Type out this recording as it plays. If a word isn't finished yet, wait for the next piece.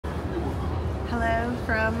Hello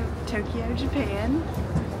from Tokyo, Japan.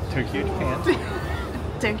 Tokyo,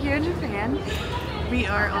 Japan. Tokyo, Japan. We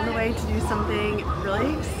are on the way to do something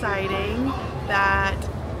really exciting that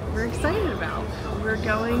we're excited about. We're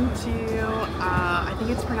going to, I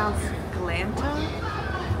think it's pronounced Glanta.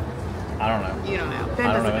 I don't know. You don't know. Ben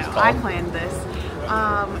doesn't know. I planned this.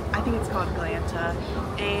 I think it's called Glanta,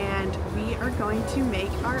 and we are going to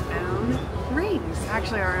make our own rings,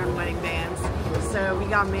 actually our own wedding bands. So we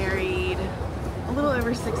got married a little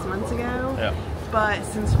over 6 months ago, but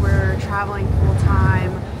since we're traveling full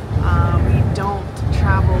time, we don't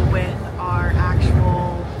travel with our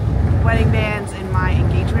actual wedding bands and my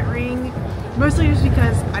engagement ring, mostly just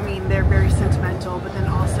because, I mean, they're very sentimental, but then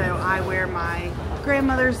also I wear my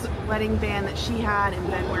grandmother's wedding band that she had, and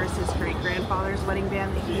Ben wears his great-grandfather's wedding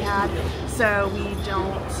band that he had, so we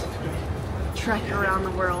don't trek around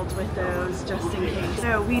the world with those just in case.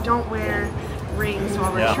 So we don't wear rings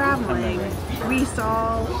while we're traveling. We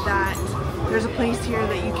saw that there's a place here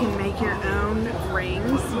that you can make your own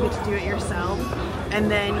rings. You get to do it yourself, and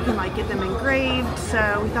then you can like get them engraved.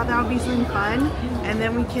 So we thought that would be something fun, and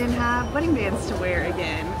then we can have wedding bands to wear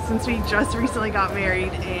again, since we just recently got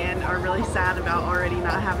married and are really sad about already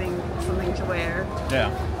not having something to wear.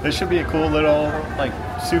 Yeah, this should be a cool little like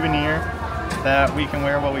souvenir that we can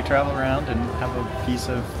wear while we travel around and have a piece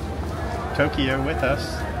of Tokyo with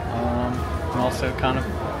us. And also kind of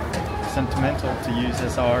sentimental to use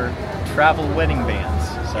as our travel wedding bands.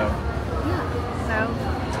 So yeah,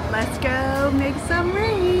 so let's go make some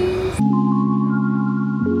rings.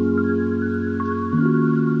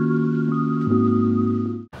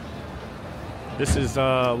 This is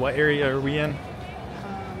what area are we in?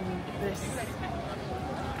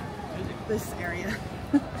 This area.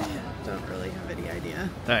 Don't really have any idea.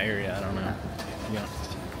 That area, I don't know. Yeah,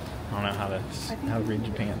 I don't know how to read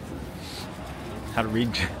Japan. How to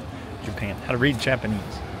read Japan. How to read Japanese.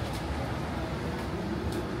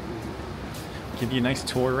 Give you a nice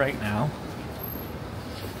tour right now.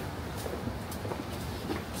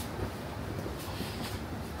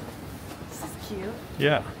 This is cute.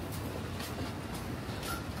 Yeah.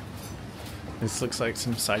 This looks like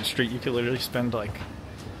some side street. You could literally spend like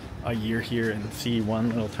a year here and see one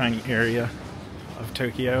little tiny area of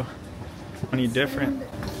Tokyo. Any different?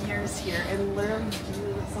 Years here and literally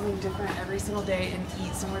do something different every single day and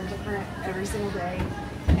eat somewhere different every single day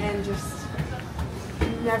and just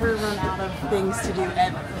never run out of things to do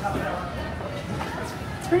ever.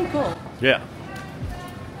 It's pretty cool. Yeah.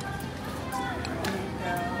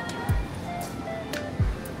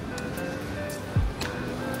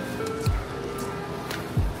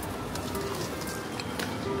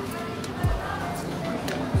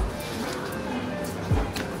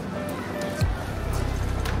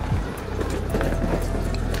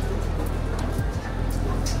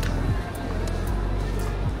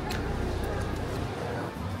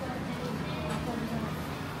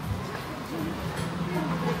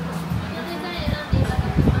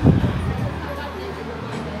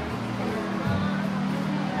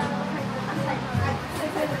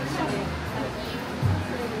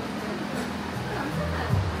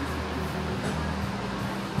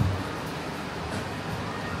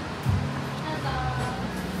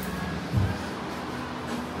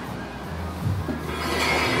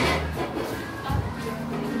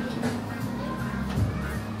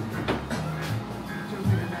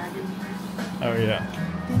 Oh yeah.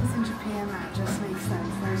 Things in Japan that just make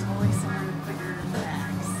sense. There's always somewhere to put your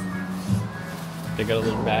bags. They got a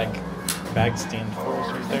little bag stand for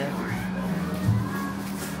us right there.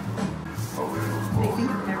 They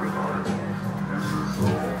think of everything here.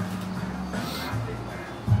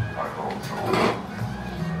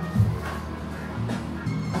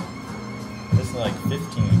 This is like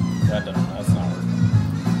 15. That's not working.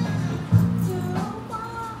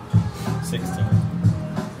 16.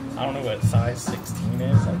 I don't know what size 16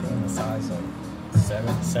 is. I think the size of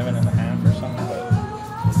 7.5 or something, but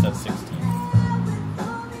it says 16.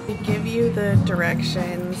 They give you the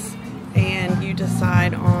directions and you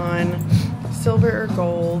decide on silver or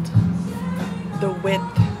gold, the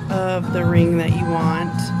width of the ring that you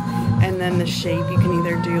want, and then the shape. You can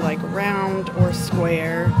either do like round or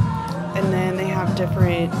square, and then they have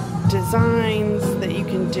different designs that you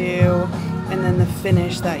can do, and then the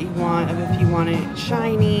finish that you want, of if you want it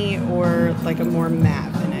shiny or like a more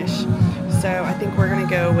matte finish. So I think we're gonna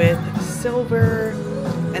go with silver,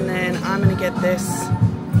 and then I'm gonna get this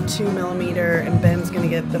 2mm and Ben's gonna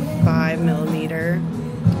get the 5mm,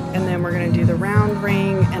 and then we're gonna do the round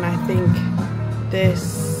ring, and I think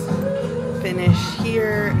this finish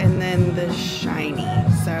here, and then the shiny.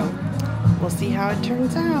 So we'll see how it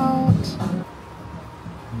turns out.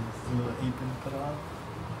 a little apron to put on.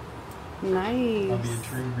 Nice. I'll be a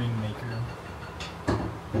true ring maker.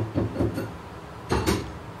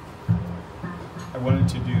 I wanted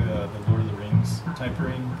to do the Lord of the Rings type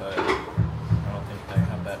ring, but I don't think they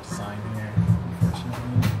have that design here,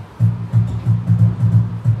 unfortunately.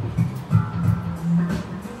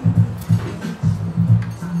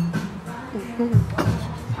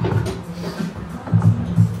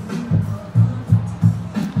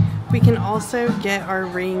 We can also get our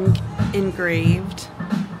ring engraved.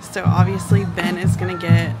 So obviously Ben is gonna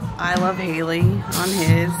get I Love Haley on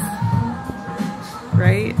his,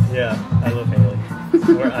 right? Yeah, I love Haley.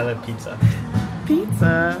 Or I love pizza.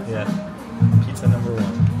 Pizza. Yeah, pizza number 1.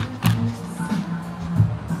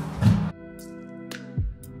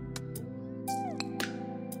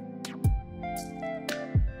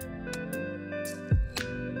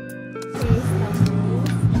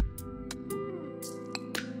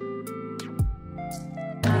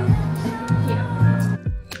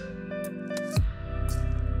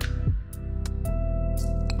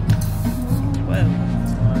 Whoa.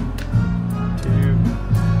 1, 2,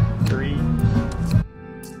 3.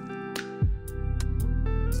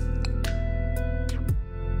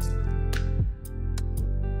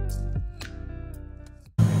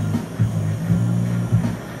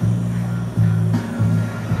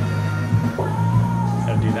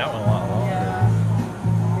 Gotta do that one a lot longer. Yeah.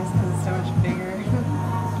 This is so much bigger.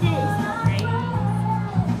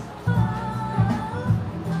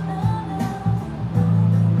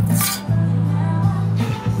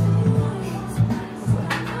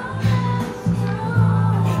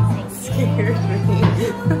 Scared me.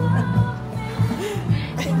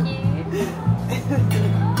 Thank you.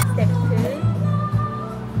 Step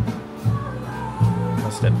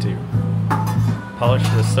 2. Step 2. Polish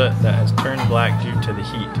the soot that has turned black due to the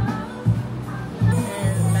heat.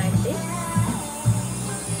 And like this.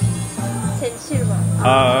 Tension one.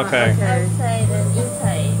 Oh, okay. Okay. Outside and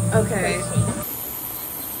inside. Okay. Pressing.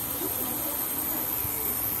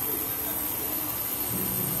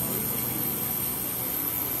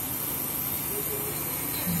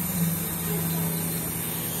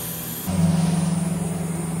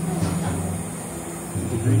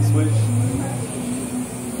 Degree switch.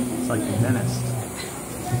 It's like the dentist.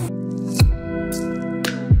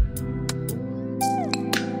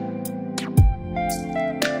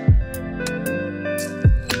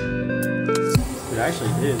 It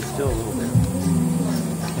actually is still a little bit.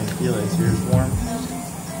 I can feel it. Is yours warm?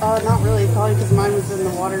 Not really, probably because mine was in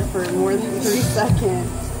the water for more than 3 seconds.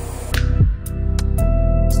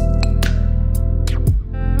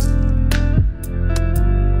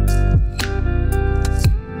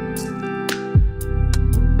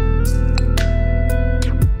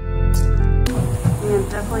 And it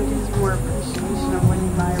definitely gives you more appreciation of when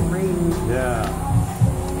you buy a ring. Yeah.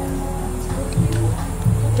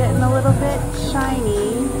 Getting a little bit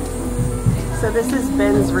shiny. So this is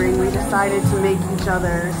Ben's ring. We decided to make each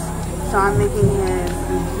other's. So I'm making his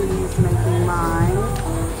and he's making mine.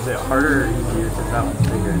 Is it harder or easier because that one's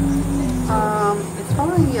bigger? It's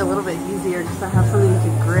probably a little bit easier because I have something to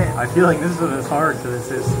grip. I feel like this one is hard because it's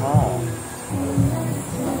so small.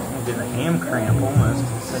 I'm getting a ham cramp almost.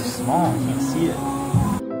 It's so small, I can't see it.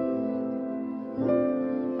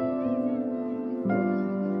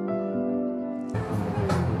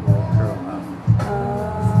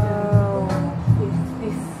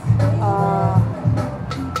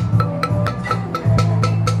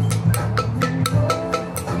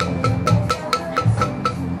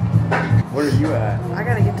 Where are you at? I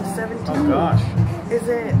gotta get to 17. Oh gosh, Is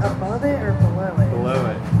it above it or below it? below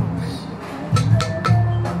it.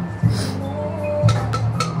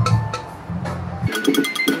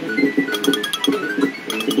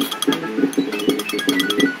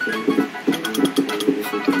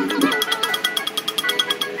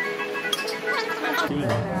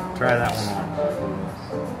 Try that one on.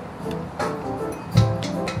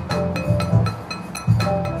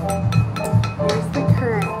 Here's the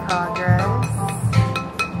current progress.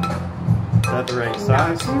 Is that the right Not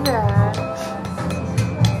size? too bad.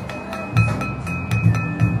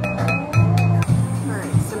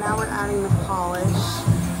 Alright, so now we're adding the polish.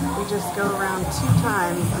 We just go around 2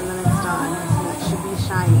 times and then it's done. And it should be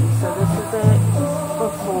shiny. So this is it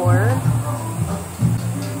before.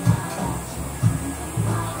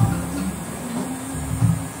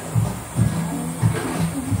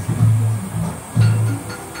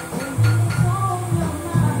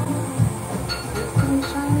 Pretty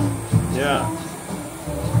shiny. Yeah.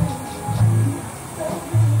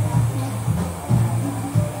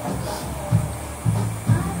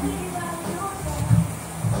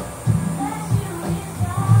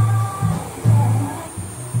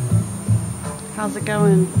 How's it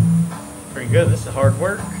going? Pretty good. This is hard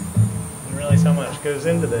work. I didn't realize how much goes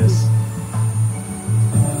into this.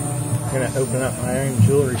 I'm gonna open up my own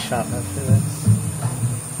jewelry shop after this.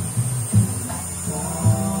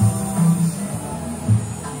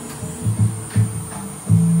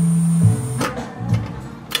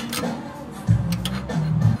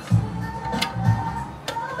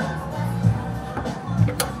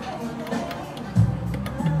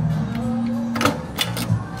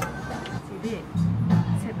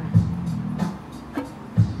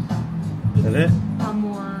 Is that it?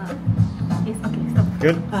 It's okay, stop.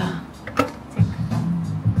 Good?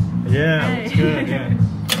 Yeah, it's good, yeah.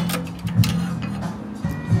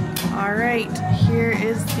 All right, here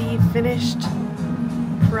is the finished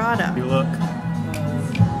product. You look. You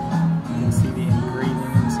can see the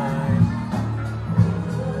engraving inside.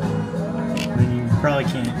 Then you probably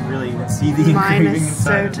can't really even see the Mine engraving is inside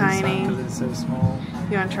so of this tiny. because it's so small.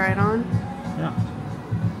 You want to try it on? Yeah.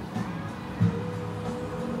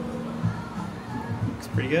 Looks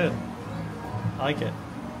pretty good. I like it.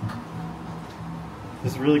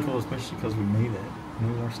 This is really cool, especially because we made it. We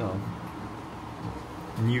made it ourselves.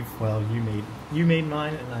 And you made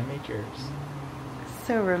mine and I made yours.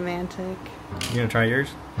 So romantic. You gonna try yours?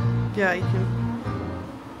 Yeah, you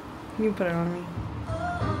can put it on me.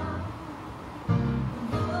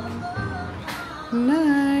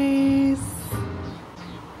 Nice.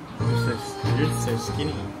 You're so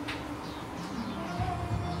skinny.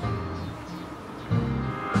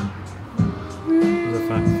 The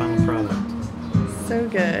final product. So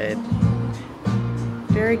good.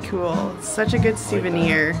 Very cool. Such a good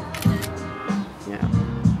souvenir.